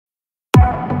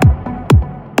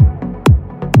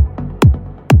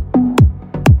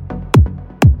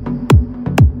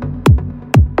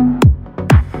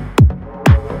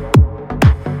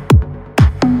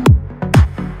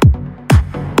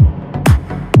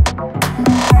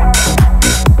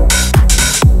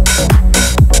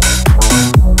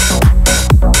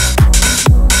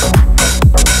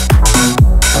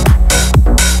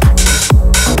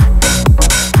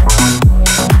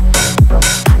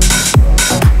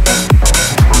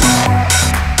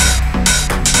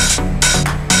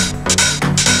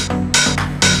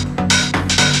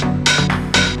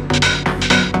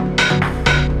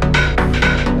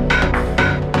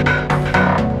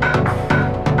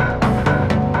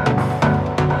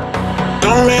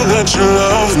me that you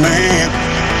love me,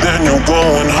 then you'll go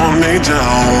and hunt me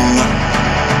down.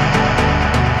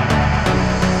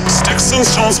 Sticks and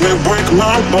stones may break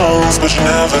my bones, but you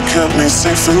never kept me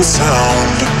safe and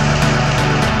sound.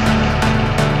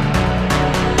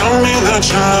 Tell me that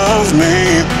you love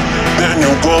me, then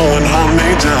you'll go and hunt me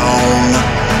down.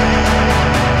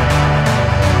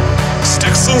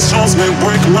 Sticks and stones may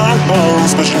break my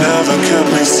bones, but you never kept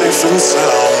me safe and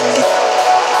sound.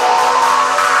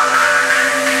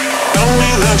 Tell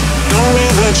me that you love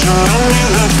me, that you love me,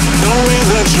 that tell me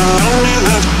that you love me,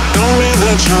 that tell me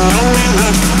that you love me,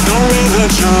 that tell me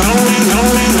that you love me,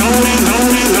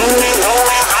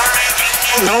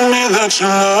 tell me that you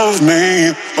love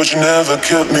me, but you never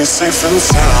kept me safe and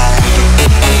sound.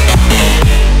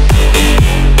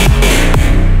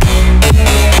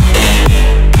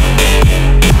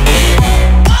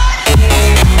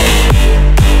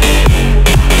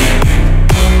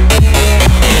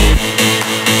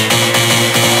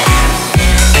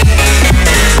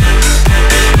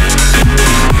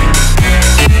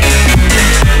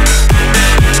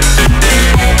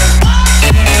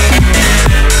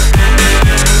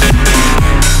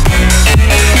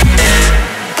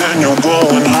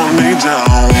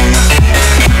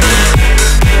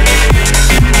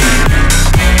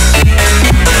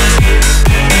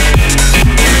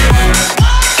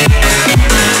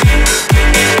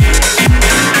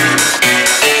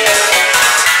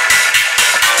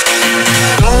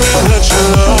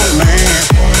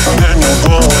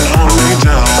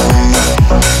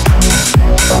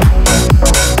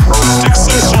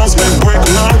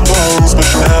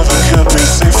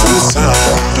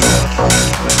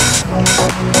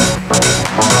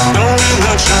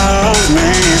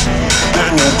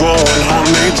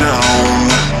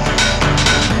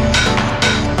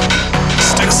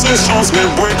 Stones may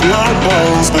break my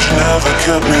bones, but you never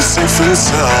kept me safe and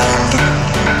sound.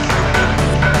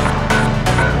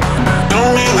 Tell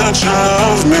me that you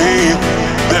love me,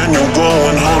 then you'll go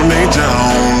and hunt me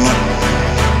down.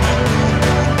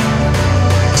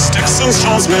 Sticks and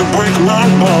stones may break my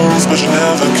bones, but you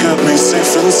never kept me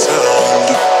safe and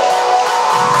sound.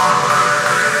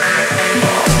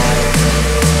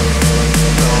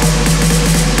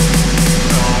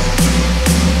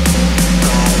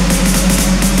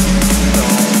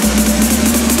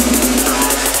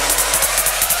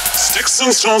 Sticks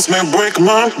and stones may break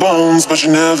my bones, but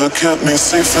you never kept me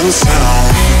safe and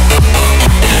sound.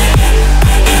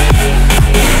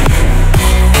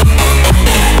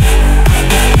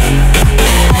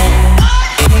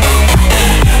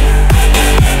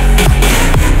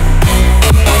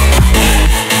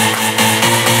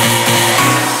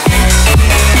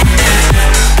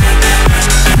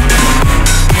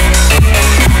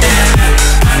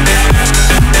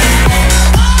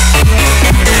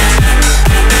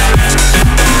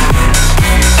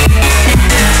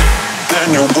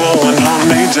 You'll go and hunt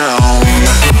me down.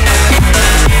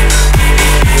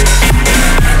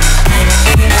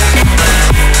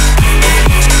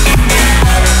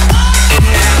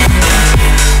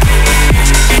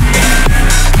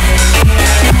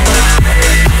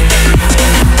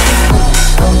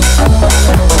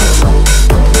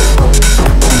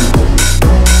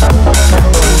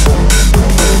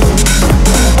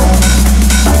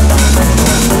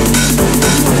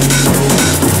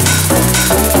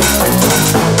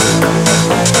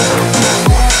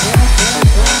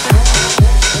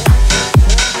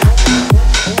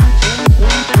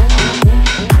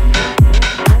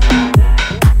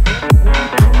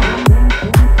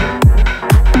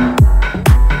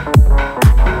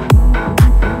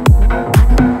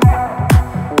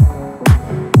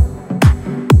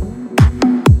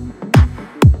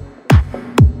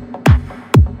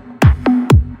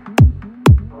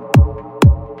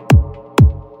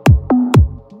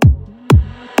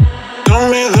 Tell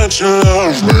me that you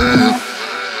love me.